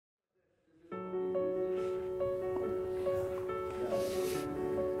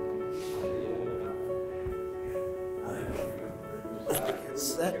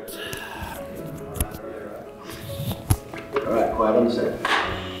on the set.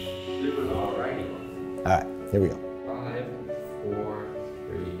 Super, all righty. All right, here we go. 5, 4,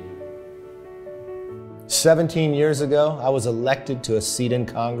 3. 17 years ago, I was elected to a seat in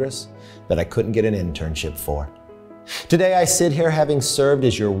Congress that I couldn't get an internship for. Today, I sit here having served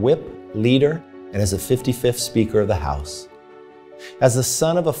as your whip, leader, and as the 55th Speaker of the House. As the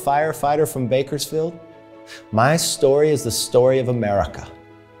son of a firefighter from Bakersfield, my story is the story of America.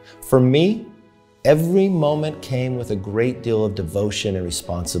 For me, every moment came with a great deal of devotion and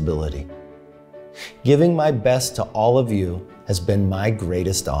responsibility. Giving my best to all of you has been my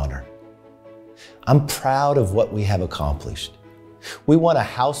greatest honor. I'm proud of what we have accomplished. We won a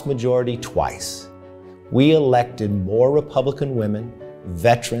House majority twice. We elected more Republican women,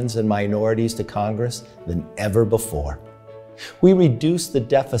 veterans, and minorities to Congress than ever before. We reduced the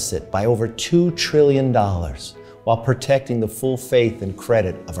deficit by over $2 trillion while protecting the full faith and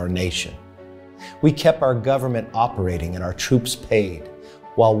credit of our nation. We kept our government operating and our troops paid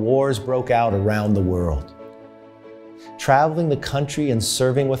while wars broke out around the world. Traveling the country and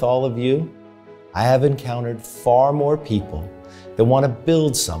serving with all of you, I have encountered far more people that want to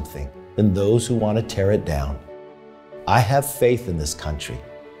build something than those who want to tear it down. I have faith in this country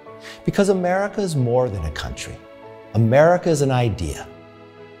because America is more than a country. America is an idea.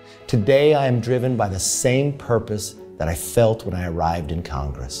 Today, I am driven by the same purpose that I felt when I arrived in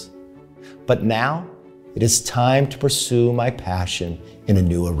Congress. But now, it is time to pursue my passion in a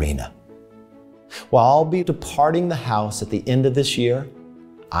new arena. While I'll be departing the House at the end of this year,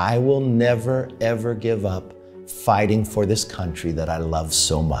 I will never, ever give up fighting for this country that I love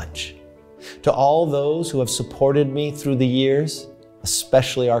so much. To all those who have supported me through the years,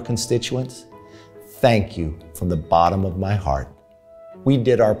 especially our constituents, thank you from the bottom of my heart. We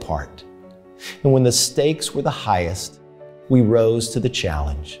did our part. And when the stakes were the highest, we rose to the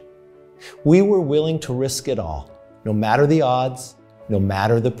challenge. We were willing to risk it all, no matter the odds, no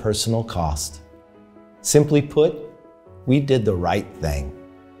matter the personal cost. Simply put, we did the right thing.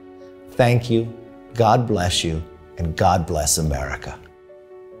 Thank you, God bless you, and God bless America.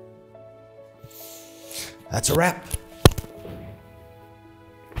 That's a wrap.